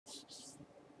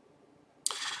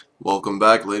Welcome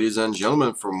back, ladies and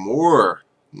gentlemen, for more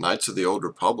Knights of the Old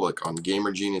Republic on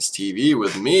GamerGenusTV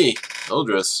with me,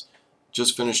 Eldris.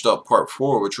 Just finished up part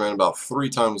 4, which ran about 3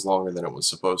 times longer than it was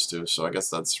supposed to, so I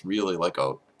guess that's really like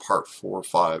a part 4,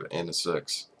 5, and a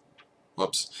 6.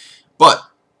 Whoops. But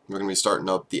we're going to be starting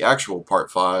up the actual part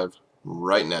 5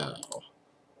 right now.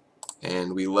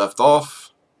 And we left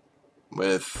off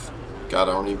with, God,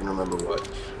 I don't even remember what.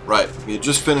 Right, we had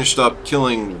just finished up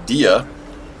killing Dia,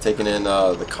 taking in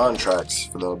the contracts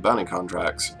for the bounty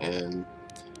contracts, and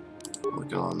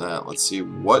working on that. Let's see,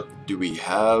 what do we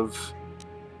have?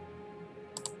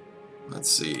 Let's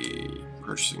see,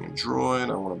 purchasing a droid.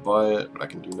 I want to buy it, but I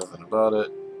can do nothing about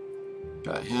it.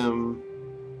 Got him,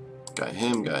 got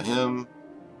him, got him.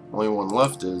 Only one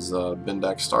left is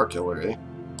Bendak Starkiller,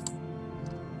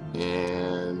 eh?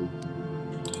 And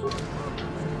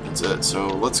that's it. So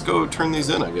let's go turn these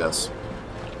in, I guess.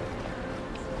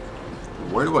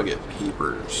 Where do I get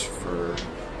papers for?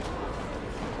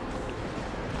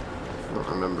 I don't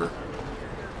remember.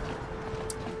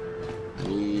 I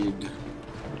need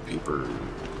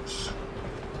papers.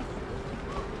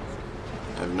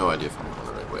 I have no idea if I'm going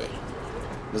the right way.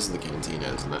 This is the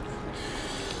cantina, isn't it?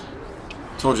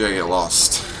 Told you I get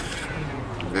lost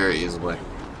very easily.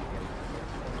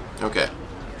 Okay,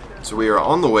 so we are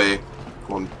on the way,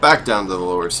 going back down to the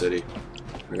lower city.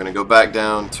 We're going to go back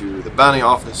down to the bounty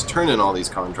office, turn in all these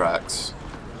contracts.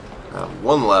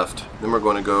 One left. Then we're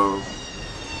going to go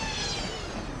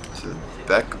to the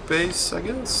Beck base, I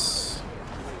guess,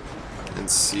 and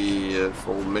see if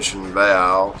old Mission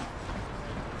Val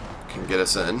can get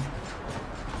us in.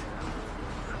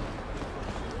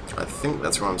 I think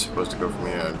that's where I'm supposed to go from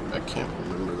here. I can't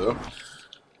remember, though.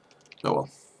 Oh well.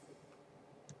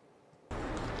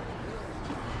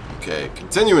 Okay,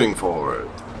 continuing forward.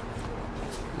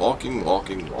 Walking,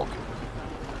 walking, walking.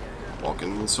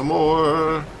 Walking some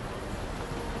more.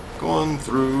 Going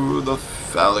through the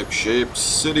phallic-shaped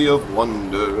city of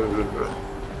wonder.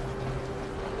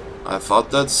 I thought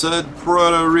that said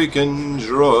Puerto Rican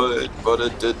droid, but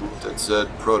it didn't. It said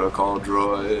protocol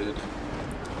droid.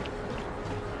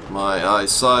 My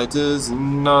eyesight is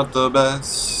not the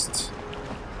best.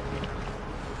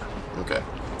 Okay,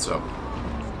 so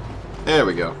there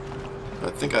we go. I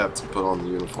think I have to put on the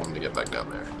uniform to get back down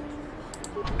there.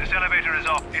 This elevator is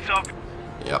off. It's off.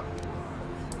 Yep.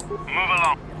 Move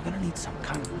along. We're gonna need some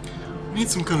kind of... I need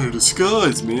some kind of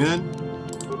disguise, man.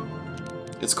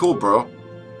 It's cool, bro.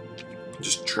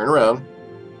 Just turn around.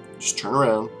 Just turn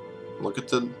around. Look at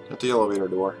the elevator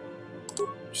door.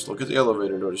 Just look at the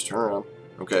elevator door. Just turn around.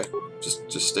 Okay. Just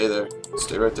stay there.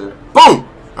 Stay right there. Boom!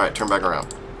 Alright, turn back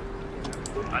around.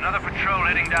 Another patrol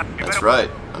heading down. That's right.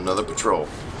 Another patrol.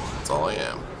 That's all I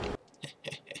am.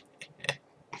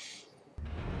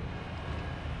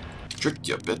 Tricked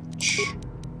ya, bitch.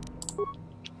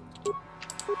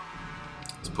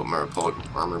 Let's put my Republic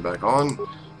armor back on.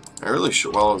 I really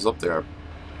should, while I was up there,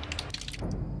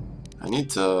 I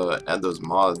need to add those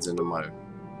mods into my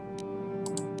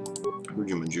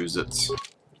Hujimajuzits.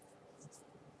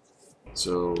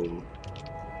 So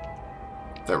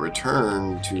that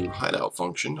return to hideout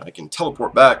function, I can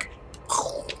teleport back,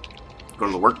 go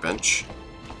to the workbench.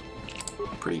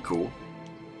 Pretty cool.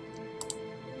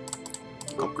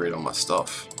 Upgrade all my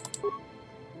stuff.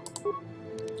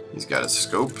 He's got a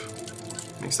scope,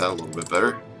 makes that a little bit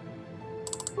better.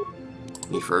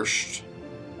 Me first,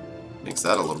 makes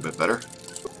that a little bit better.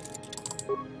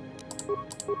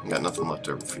 Got nothing left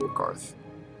over for you, Garth,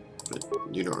 but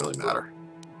you don't really matter.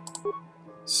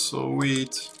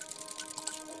 Sweet.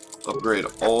 Upgrade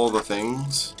all the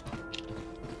things.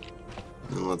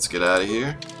 And let's get out of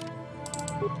here.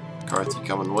 Garth, you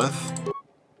coming with?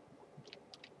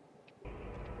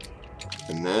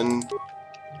 And then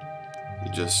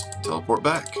you just teleport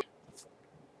back.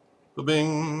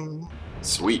 Ba-bing.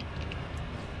 Sweet.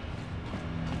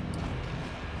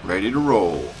 Ready to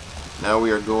roll. Now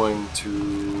we are going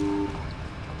to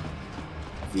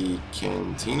the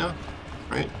cantina,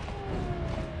 right?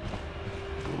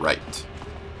 Right.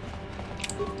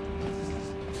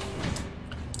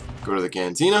 Go to the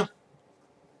cantina.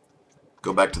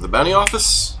 Go back to the bounty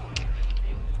office.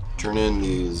 Turn in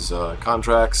these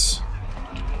contracts.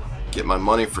 Get my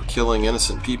money for killing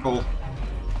innocent people.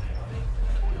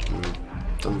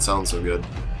 Doesn't sound so good.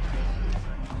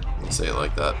 I say it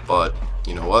like that, but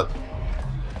you know what?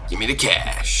 Give me the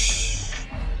cash.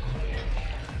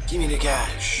 Give me the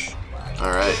cash.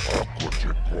 Alright.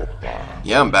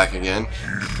 Yeah, I'm back again.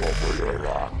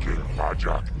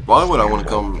 Why would I want to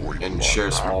come and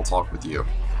share small talk with you?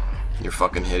 You're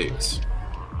fucking hideous.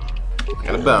 I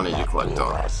got a bounty to collect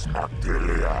on.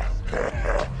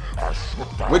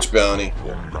 Which bounty?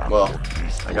 Well,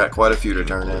 I got quite a few to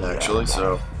turn in actually,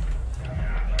 so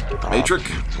Matrix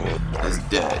is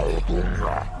dead.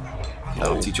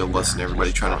 That'll teach a lesson to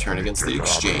everybody trying to turn against the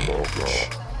exchange.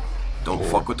 Don't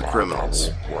fuck with the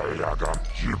criminals.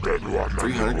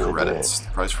 300 credits.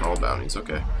 The price for all bounties.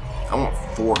 Okay. I want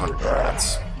 400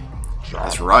 credits.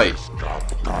 That's right.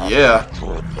 Yeah.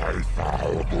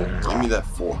 Give me that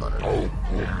 400.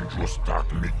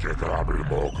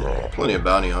 Plenty of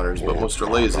bounty hunters, but most are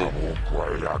lazy.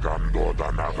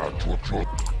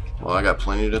 Well, I got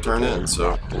plenty to turn in,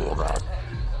 so.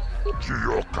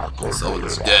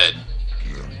 Someone's dead.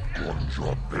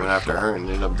 They went after her and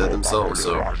ended up dead themselves,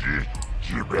 so.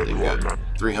 They good.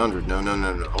 300. No. I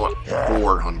want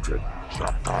 400.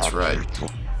 That's right.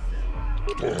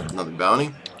 Another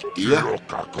bounty? Dia? Yeah,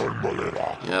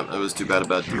 that was too bad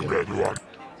about Dia.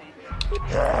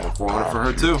 I want 400 for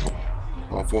her too.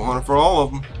 I want 400 for all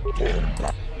of them.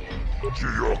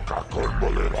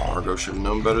 Margo should have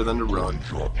known better than to run.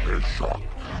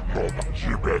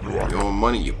 You owe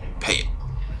money, you pay it.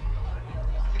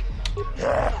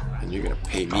 And you're gonna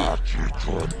pay me.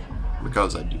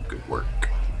 Because I do good work.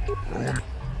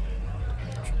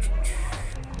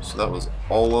 So that was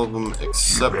all of them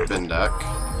except Bendak.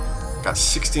 Got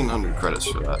 1,600 credits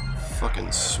for that.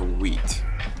 Fucking sweet.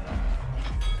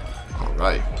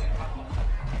 Alright.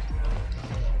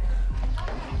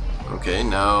 Okay,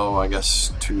 now I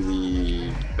guess to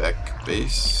the Beck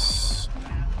base.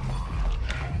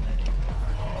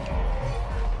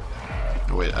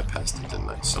 Oh wait, I passed it, didn't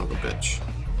I? Son of a bitch.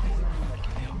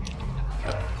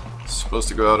 Yep. Supposed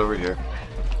to go out over here.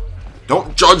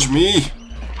 Don't judge me!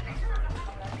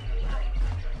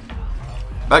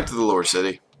 Back to the lower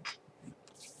city.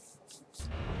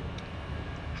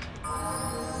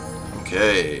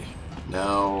 Okay,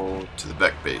 now to the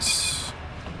Beck base.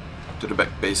 To the Beck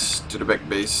base, to the Beck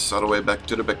base, all the way back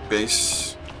to the Beck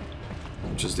base.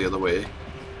 Which is the other way.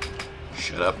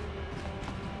 Shut up.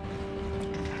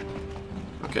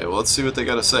 Okay, well, let's see what they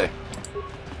gotta say.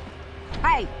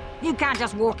 Hey, you can't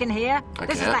just walk in here.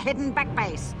 This is the hidden Beck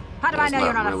base. How do I know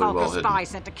you're not a Volker spy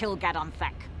sent to kill Gettin?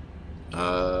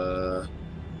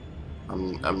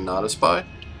 I'm not a spy?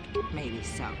 Maybe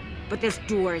so. But this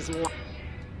door is locked.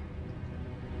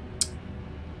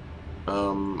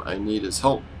 I need his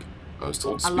help. I was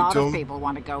told to speak to him. A lot of people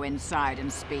want to go inside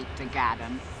and speak to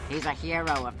Gettin. He's a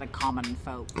hero of the common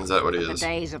folk. Is that what he is? The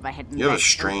days of the hidden You have a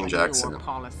strange accent.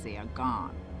 Policy are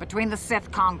gone. Between the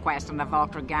Sith conquest and the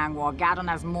Volker gang war, Gettin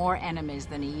has more enemies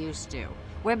than he used to.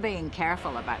 We're being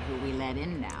careful about who we let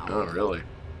in now. Oh, really?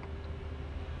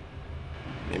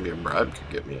 Maybe a bribe could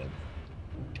get me in.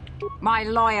 My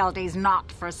loyalty's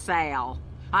not for sale.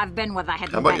 I've been with the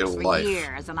hidden Becks for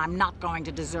years, and I'm not going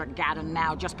to desert Gettin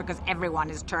now just because everyone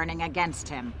is turning against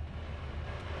him.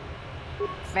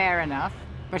 Fair enough.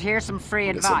 But here's some free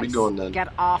advice. Get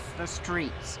off the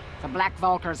streets. The Black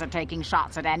Volkers are taking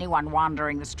shots at anyone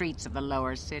wandering the streets of the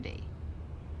lower city.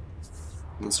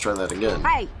 Let's try that again.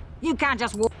 Hey, you can't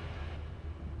just walk.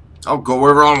 I'll go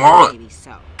wherever I want. Maybe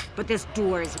so. But this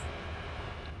door is...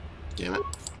 Damn it.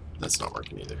 That's not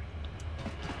working either.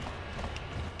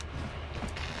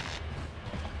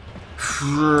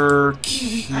 I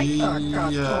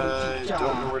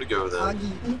don't know where to go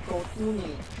then.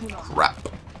 Crap.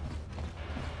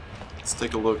 Let's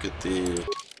take a look at the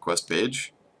quest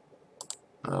page.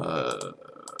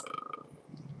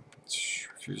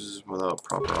 Refuses without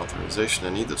proper authorization. I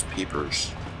need those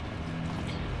papers.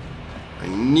 I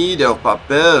need el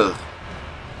papel.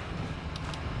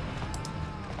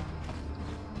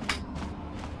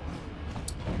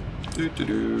 Do do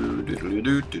do do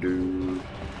do do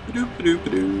do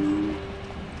do.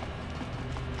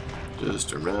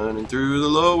 Just running through the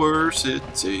lower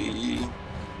city.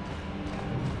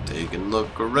 Taking a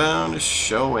look around, the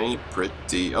show ain't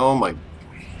pretty. Oh my.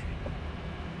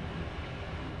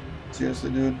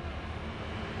 Seriously, dude?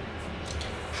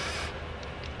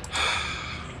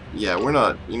 Yeah, we're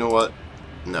not. You know what?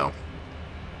 No.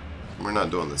 We're not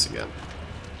doing this again.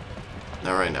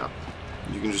 Not right now.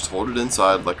 You can just hold it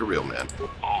inside like a real man.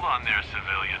 Hold on there,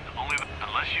 civilian. Only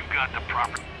unless you've got the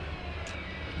proper...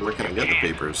 Where can I get the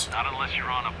papers? Not unless you're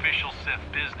on official Sith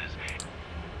business.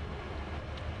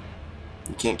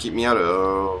 You can't keep me out of...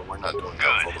 Oh, we're not doing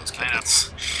that with all those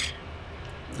cannons.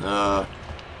 No.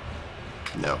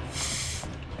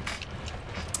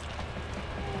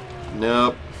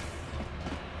 Nope.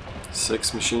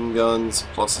 6 machine guns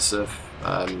plus a Sith.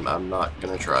 I'm not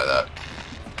gonna try that.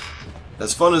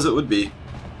 As fun as it would be.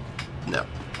 No.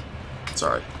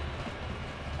 Sorry.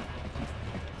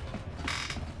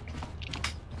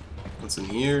 What's in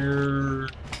here?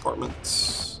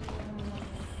 Apartments.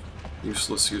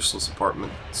 Useless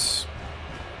apartments.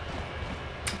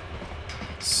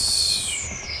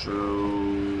 So...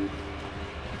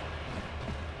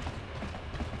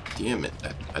 Damn it,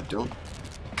 I don't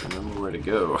remember where to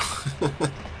go.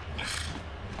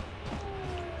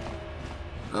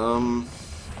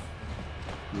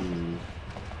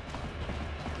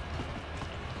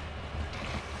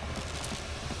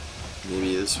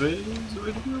 Maybe this way is the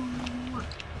way to go.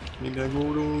 Maybe I go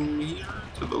down here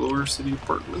to the lower city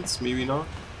apartments. Maybe not.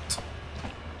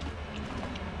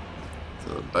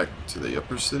 So back to the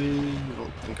upper city. I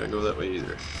don't think I go that way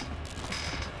either.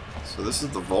 So this is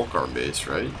the Volcar base,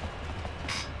 right?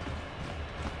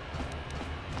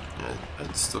 Yeah,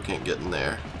 I still can't get in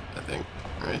there, I think,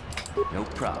 right? No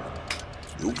problem.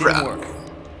 No Didn't problem. work.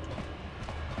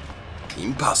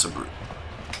 Impossible.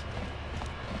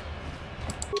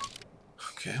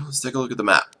 Okay, let's take a look at the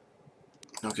map.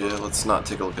 Okay, let's not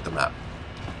take a look at the map.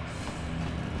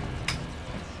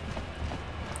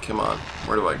 Come on,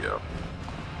 where do I go?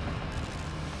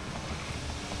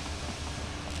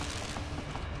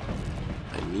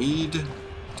 I need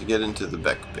to get into the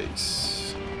Beck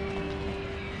base.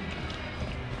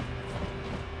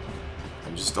 I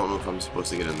just don't know if I'm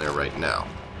supposed to get in there right now.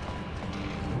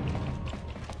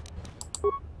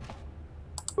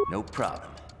 No problem.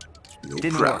 No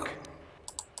Didn't problem. work.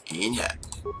 Ain't yet.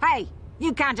 Hey,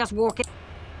 you can't just walk in.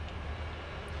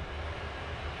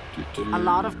 A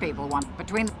lot of people want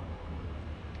between.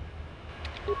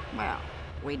 Well,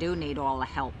 we do need all the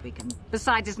help we can.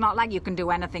 Besides, it's not like you can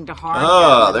do anything to harm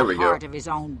him there in we the go. heart of his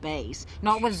own base.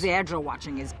 Not with Zerdra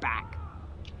watching his back.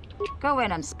 Go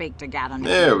in and speak to Gettin.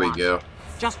 There we go.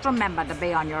 Just remember to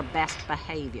be on your best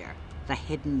behavior. The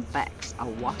hidden Becks are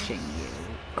watching you.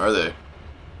 Are they?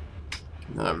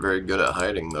 Not very good at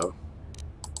hiding, though.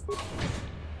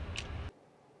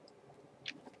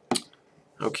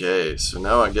 Okay, so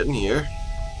now I get in here.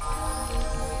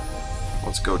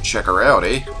 Let's go check her out,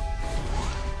 eh?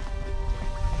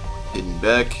 Hidden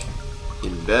Beck,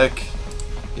 hidden Beck,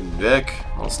 hidden Beck,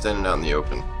 all standing out in the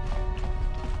open.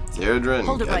 Zerdra and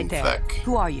Hold it right there. Beck.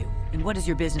 Who are you, and what is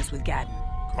your business with Gadden?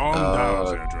 Calm down,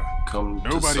 Zerdra. Come to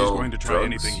Nobody's sell going to try drugs.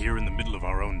 anything here in the middle of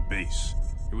our own base.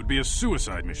 It would be a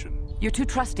suicide mission. You're too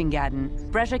trusting,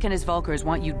 Gadden. Brezhik and his Vulkars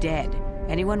want you dead.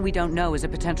 Anyone we don't know is a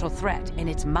potential threat, and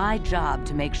it's my job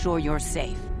to make sure you're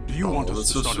safe. Do you want us that's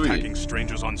to so start sweet. attacking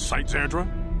strangers on sight, Zerdra?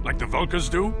 Like the Vulkars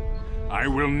do? I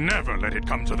will never let it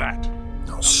come to that.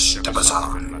 No, step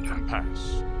aside. And let them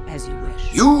pass. As you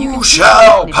wish. You can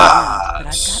shall threaten if you want, but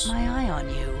pass. I've got my eye on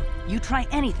you. You try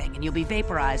anything, and you'll be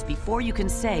vaporized before you can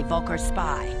say Vulkar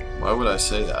spy. Why would I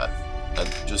say that?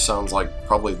 That just sounds like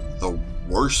probably the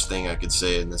worst thing I could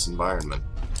say in this environment.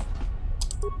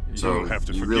 So You'll have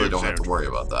to you forgive really don't have to Zerdra. worry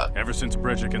about that. Ever since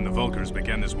Brezhik and the Vulkars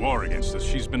began this war against us,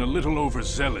 she's been a little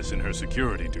overzealous in her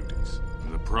security duties.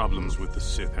 The problems with the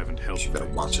Sith haven't helped You better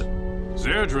things. watch it.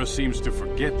 Zerdra seems to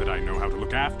forget that I know how to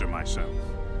look after myself.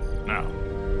 Now,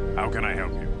 how can I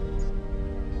help you?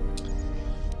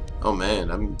 Oh man,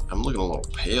 I'm looking a little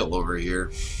pale over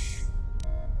here.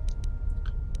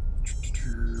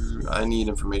 I need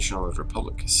information on those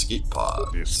Republic escape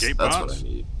pods. The escape That's pods? what I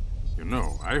need. You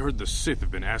know, I heard the Sith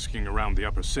have been asking around the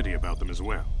upper city about them as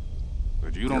well.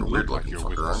 But you You're don't a look like weird-looking you're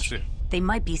with fucker, the aren't you? Sith. They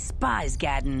might be spies,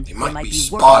 Gadden. They might be working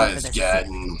spies, for the Sith.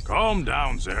 Gadden. Calm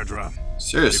down, Zerdra.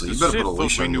 Seriously, If you the better Sith put a thought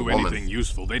leash we on your knew woman. anything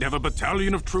useful, they'd have a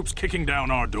battalion of troops kicking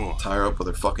down our door. Tie her up with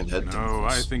her fucking head. No,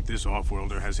 tentacles. I think this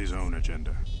off-worlder has his own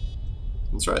agenda.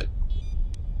 That's right.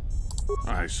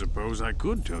 I suppose I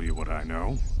could tell you what I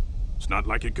know. It's not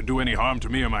like it could do any harm to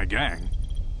me or my gang.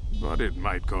 But it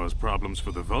might cause problems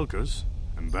for the Vulkars,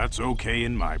 and that's okay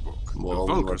in my book. Well,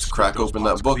 The then Vulkars let's stripped crack those open that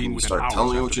pods book clean and within start hours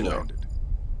telling me after what you they know. landed.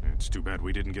 It's too bad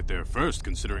we didn't get there first,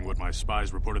 considering what my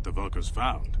spies reported the Vulkars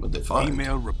found. What'd they A find?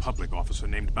 female Republic officer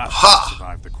named Aha! Bastard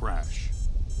survived the crash.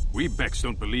 We Becks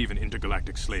don't believe in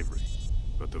intergalactic slavery,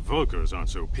 but the Vulkars aren't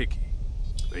so picky.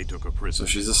 They took a So prisoner.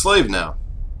 she's a slave now.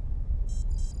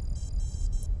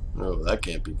 Oh, that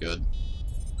can't be good.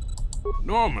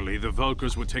 Normally, the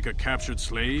Vulkars would take a captured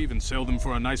slave and sell them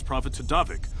for a nice profit to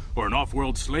Davik, or an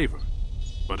off-world slaver.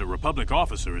 But a Republic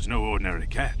officer is no ordinary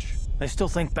catch. I still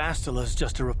think Bastila's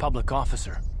just a Republic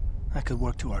officer. That could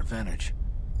work to our advantage.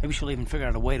 Maybe she'll even figure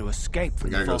out a way to escape from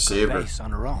We the gotta go Vulcan save her base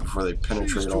on her own. before they She's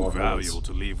penetrate too all of valuable us.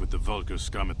 to leave with the Vulkar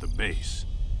scum at the base.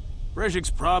 Brezhik's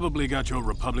probably got your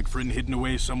Republic friend hidden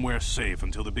away somewhere safe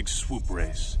until the big swoop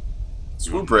race.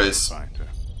 Swoop You'll never race. find her.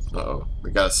 Uh-oh.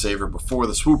 We gotta save her before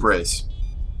the swoop race.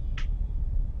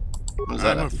 What does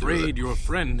that I'm have to do with afraid it? your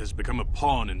friend has become a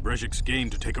pawn in Brezhik's game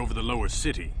to take over the lower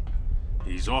city.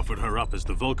 He's offered her up as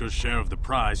the Vulker's share of the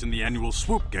prize in the annual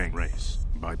swoop gang race.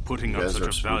 By putting up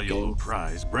such a valuable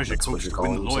prize, Brezhik hopes to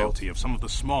win the loyalty of some of the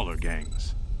smaller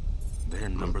gangs. Their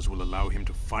numbers will allow him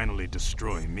to finally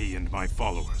destroy me and my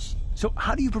followers. So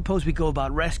how do you propose we go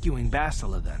about rescuing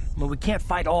Bastila then? Well, we can't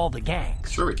fight all the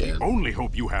gangs. Sure we can. The only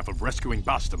hope you have of rescuing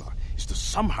Bastila is to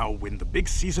somehow win the big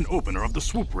season opener of the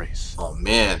swoop race. Oh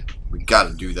man, we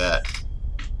gotta do that.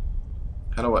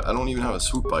 How do I don't even have a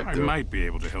swoop bike, I though. might be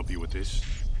able to help you with this.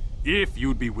 If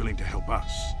you'd be willing to help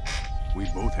us. We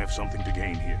both have something to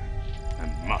gain here,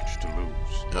 and much to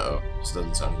lose. Uh-oh, this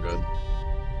doesn't sound good.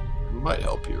 I might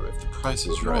help you if the price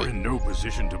is right. You're in no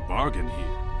position to bargain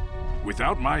here.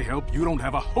 Without my help, you don't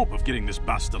have a hope of getting this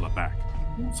Bastila back.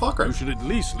 Fuck her. You should at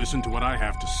least listen to what I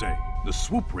have to say. The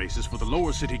swoop race is for the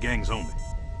lower city gangs only.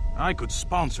 I could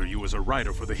sponsor you as a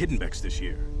rider for the Hiddenbecks this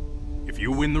year. If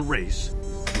you win the race,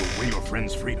 you'll win your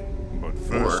friend's freedom. But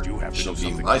first, you have to do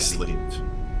something. My slave.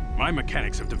 My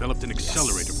mechanics have developed an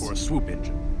accelerator for a swoop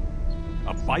engine.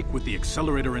 A bike with the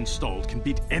accelerator installed can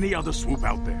beat any other swoop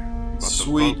out there. But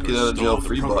Sweet, the get out of jail stole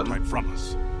free the button. prototype from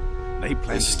us. They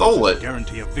plan to stole use it. a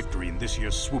guarantee of victory in this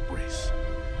year's swoop race.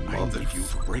 I need you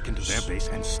to break into their base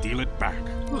and steal it back.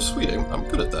 Oh, sweet, I'm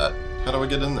good at that. How do I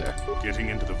get in there? Getting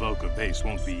into the Vulker base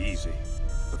won't be easy.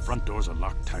 The front doors are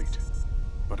locked tight.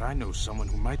 But I know someone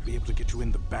who might be able to get you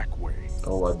in the back way.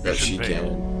 Oh, I bet she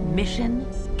can. Mission?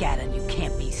 Gettin, you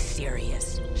can't be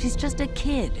serious. She's just a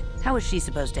kid. How is she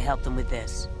supposed to help them with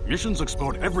this? Mission's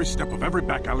explored every step of every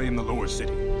back alley in the lower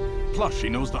city. Plus, she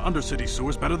knows the Undercity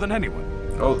sewers better than anyone.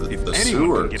 Oh, the if anyone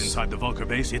sewers. can get inside the Vulker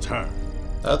base, it's her.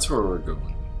 That's where we're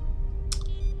going.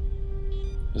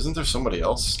 Isn't there somebody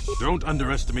else? Don't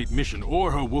underestimate Mission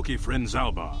or her Wookiee friend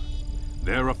Zalbar.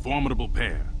 They're a formidable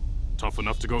pair. Tough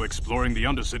enough to go exploring the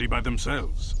Undercity by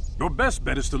themselves. Your best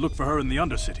bet is to look for her in the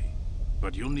Undercity.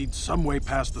 But you'll need some way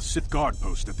past the Sith guard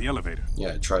post at the elevator.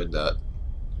 Yeah, I tried that.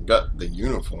 I got the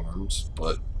uniforms,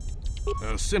 but...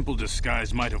 A simple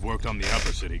disguise might have worked on the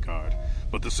Upper City guard,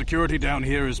 but the security down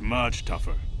here is much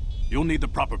tougher. You'll need the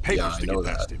proper papers to get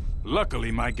past him.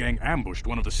 Luckily, my gang ambushed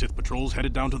one of the Sith patrols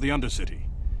headed down to the Undercity.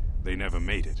 They never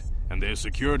made it, and their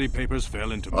security papers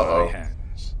fell into my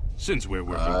hands. Since we're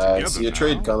working together I see a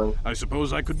trade coming. I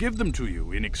suppose I could give them to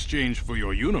you in exchange for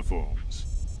your uniforms.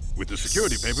 With the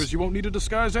security papers, you won't need a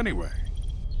disguise anyway.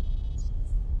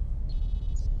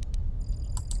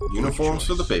 Uniforms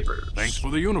for the papers. Thanks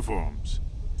for the uniforms.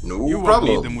 No you problem. won't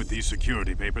need them with these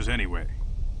security papers anyway.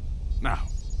 Now,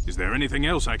 is there anything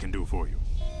else I can do for you?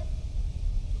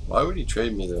 Why would he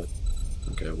trade me the...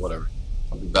 Okay, whatever.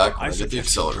 I'll be back when I get the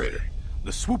accelerator.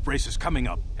 The swoop race is coming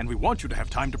up, and we want you to have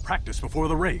time to practice before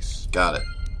the race. Got it.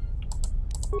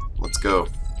 Let's go.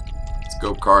 Let's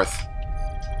go, Karth.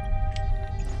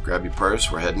 Grab your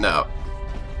purse, we're heading out.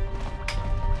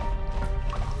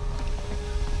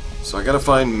 So I gotta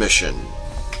find Mission.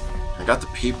 I got the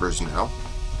papers now.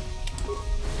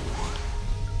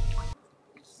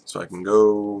 So I can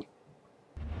go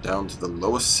down to the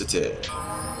lowest city.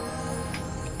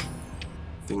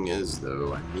 Thing is,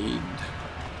 though, I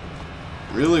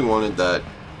really wanted that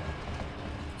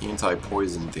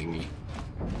anti-poison thingy.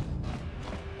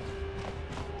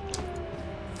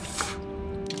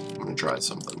 I'm gonna try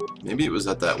something. Maybe it was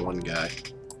at that one guy.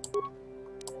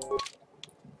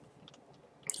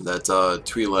 That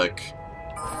Twi'lek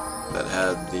that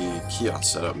had the kiosk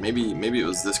set up. Maybe it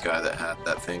was this guy that had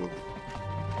that thing.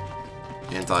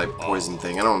 Anti-poison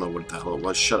thing. I don't know what the hell it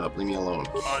was. Shut up, leave me alone.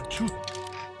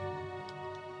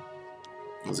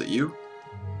 Was it you?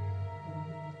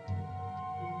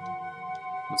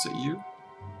 Was it you?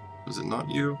 Was it not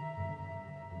you?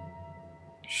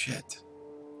 Shit.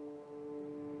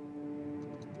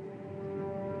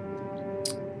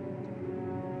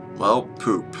 Well,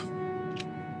 poop.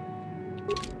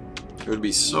 It would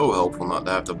be so helpful not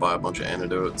to have to buy a bunch of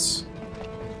antidotes.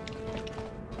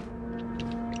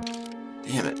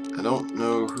 Damn it, I don't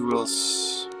know who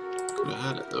else could have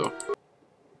had it though.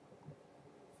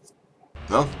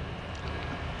 Well,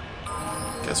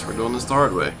 guess we're doing this the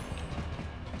hard way.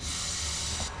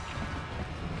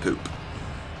 Poop.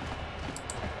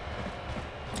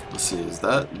 Let's see, is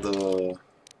that the...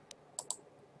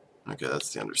 Okay,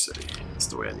 that's the Undercity. That's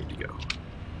the way I need to go.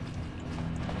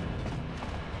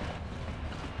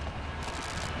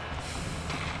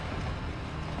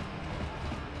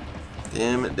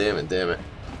 Damn it, damn it, damn it.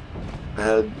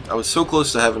 I was so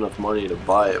close to having enough money to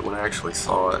buy it when I actually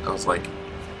saw it. I was like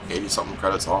 80-something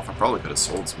credits off. I probably could have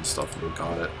sold some stuff and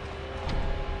got it.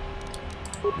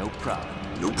 No problem.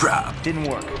 No problem. Didn't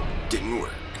work. Didn't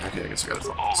work. Okay, I guess I gotta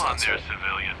talk. Hold on there,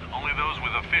 civilians. Only Only those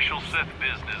with official Sith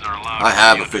business are allowed. I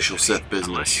have official Sith business.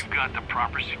 Unless you've got the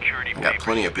proper security I got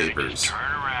plenty of papers. papers. Just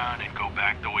turn around and go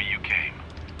back the way you came.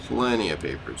 Plenty of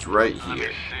papers right Let here.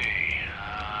 me see.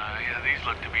 Yeah, these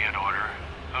look to be in order.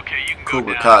 Okay, you can go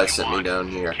Cobra down Kai if you sent me want. down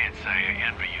here. Can't say I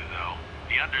envy you though.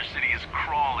 The Undercity is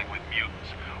crawling with mutants.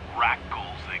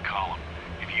 Rackles, they call them.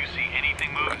 If you see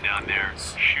anything moving down there,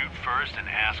 shoot first and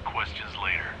ask questions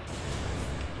later.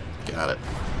 Got it.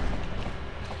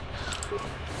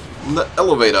 The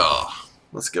elevator.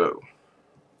 Let's go.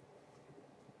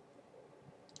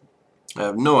 I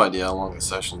have no idea how long the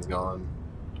session's gone.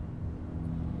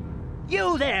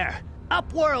 You there,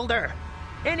 Upworlder!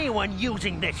 Anyone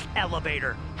using this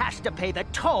elevator has to pay the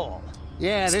toll.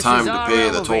 Yeah, It's this time is to our pay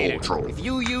the elevator. toll troll. If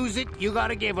you use it, you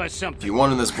gotta give us If something. you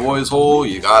want in this boy's hole,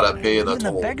 you gotta pay the Even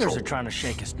the toll beggars troll. are trying to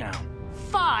shake us down.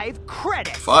 5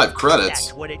 credits. 5 credits?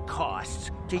 That's what it costs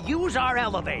to use our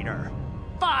elevator.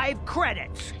 5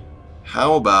 credits.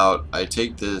 How about I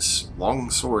take this long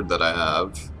sword that I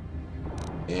have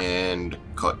and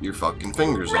cut your fucking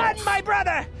fingers Run, off? my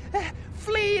brother!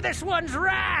 Flee this one's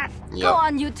wrath! Go Yep.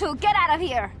 on, you two. Get out of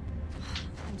here.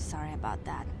 I'm sorry about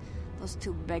that. Those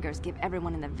 2 beggars give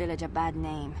everyone in the village a bad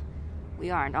name. We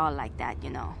aren't all like that,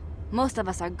 you know. Most of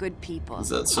us are good people. Is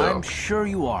that so? I'm sure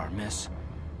you are, miss.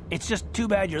 It's just too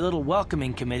bad your little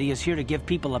welcoming committee is here to give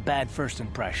people a bad first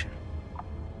impression.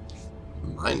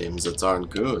 My name's Atarn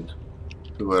Good.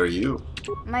 Who are you?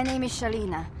 My name is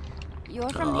Shalina. You're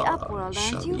from the Upworld,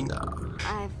 aren't you?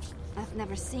 Shalina. I've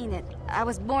never seen it. I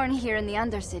was born here in the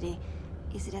Undercity.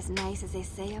 Is it as nice as they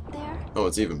say up there? Oh,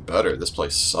 it's even better. This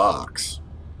place sucks.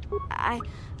 I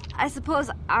suppose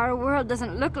our world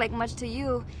doesn't look like much to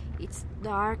you. It's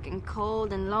dark and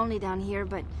cold and lonely down here,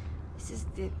 but this is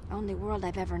the only world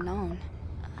I've ever known.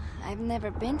 I've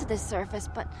never been to the surface,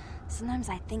 but sometimes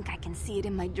I think I can see it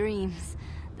in my dreams.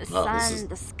 The sun,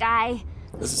 the sky,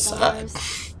 the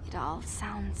stars. It all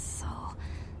sounds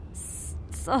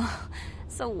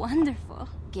so wonderful.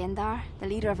 Gendar, the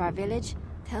leader of our village,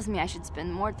 tells me I should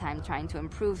spend more time trying to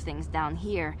improve things down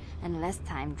here and less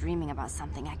time dreaming about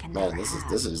something I can never Man, have.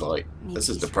 this is like Maybe this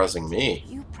is he's depressing right. me.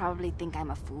 You probably think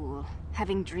I'm a fool,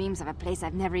 having dreams of a place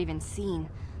I've never even seen.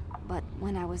 But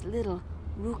when I was little,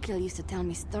 Rukil used to tell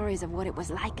me stories of what it was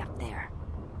like up there.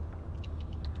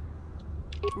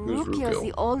 Who's Rukil's Rukil?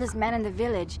 the oldest man in the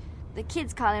village. The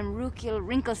kids call him Rukil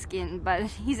Wrinkleskin, but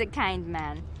he's a kind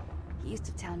man. He used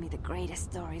to tell me the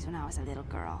greatest stories when I was a little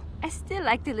girl. I still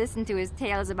like to listen to his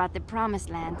tales about the Promised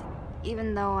Land,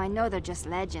 even though I know they're just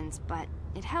legends, but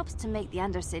it helps to make the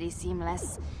Undercity seem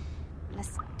less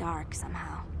dark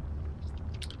somehow.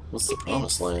 What's the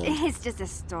Promised Land? It's just a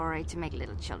story to make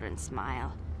little children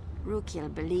smile.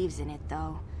 Rukil believes in it,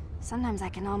 though. Sometimes I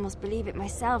can almost believe it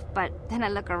myself, but then I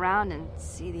look around and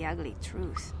see the ugly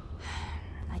truth.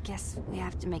 I guess we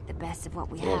have to make the best of what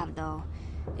we have, though.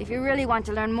 If you really want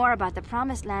to learn more about the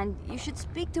Promised Land, you should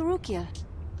speak to Rukil.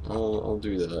 I'll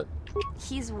do that.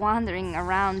 He's wandering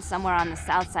around somewhere on the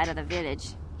south side of the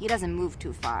village. He doesn't move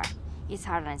too far. He's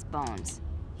hard on his bones.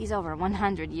 He's over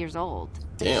 100 years old.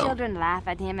 The Damn. children laugh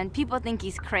at him, and people think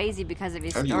he's crazy because of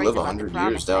his How do you stories live about the 100 years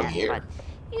Promised down Land, here? but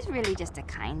he's really just a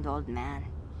kind old man.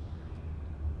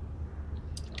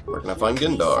 Where can I find He's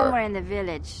somewhere Gendar? in the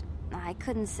village. I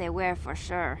couldn't say where for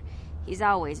sure. He's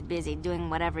always busy doing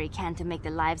whatever he can to make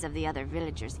the lives of the other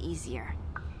villagers easier.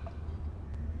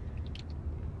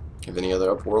 Have any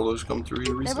other Upworlders come through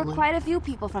here There recently? were quite a few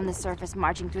people from the surface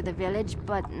marching through the village,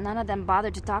 but none of them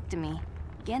bothered to talk to me.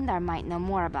 Gendar might know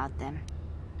more about them.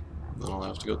 Then I'll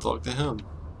have to go talk to him.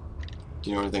 Do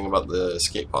you know anything about the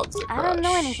escape pods that crashed? I don't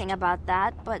know anything about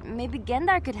that, but maybe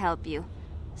Gendar could help you.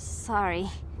 Sorry.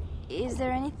 Is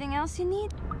there anything else you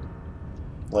need?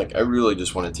 Like, I really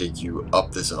just want to take you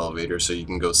up this elevator so you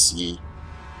can go see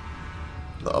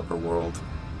the upper world.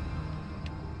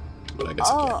 But I guess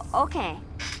I can't. Oh, okay.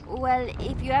 Well,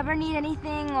 if you ever need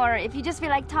anything, or if you just feel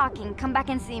like talking, come back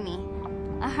and see me.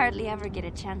 I hardly ever get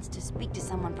a chance to speak to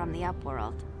someone from the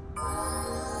Upworld.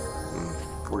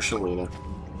 Poor Shalina.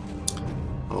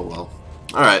 Oh well.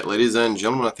 Alright, ladies and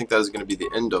gentlemen, I think that is going to be the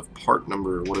end of part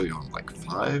number, what are we on, like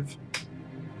 5?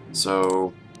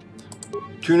 So,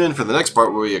 tune in for the next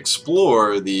part where we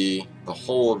explore the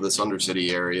whole of this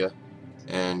Undercity area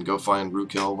and go find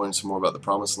Rukil, learn some more about the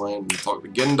Promised Land, and talk to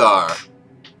Gendar.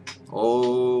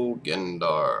 Oh,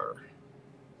 Gendar.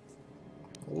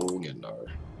 Oh, Gendar.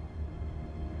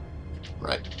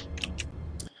 Right.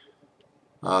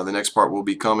 The next part will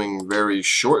be coming very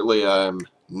shortly. I'm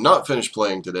not finished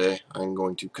playing today. I'm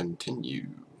going to continue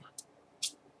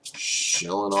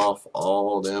shilling off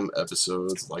all them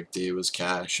episodes like they was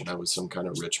cash and I was some kind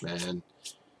of rich man,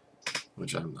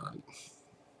 which I'm not.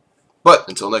 But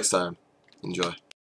until next time, enjoy.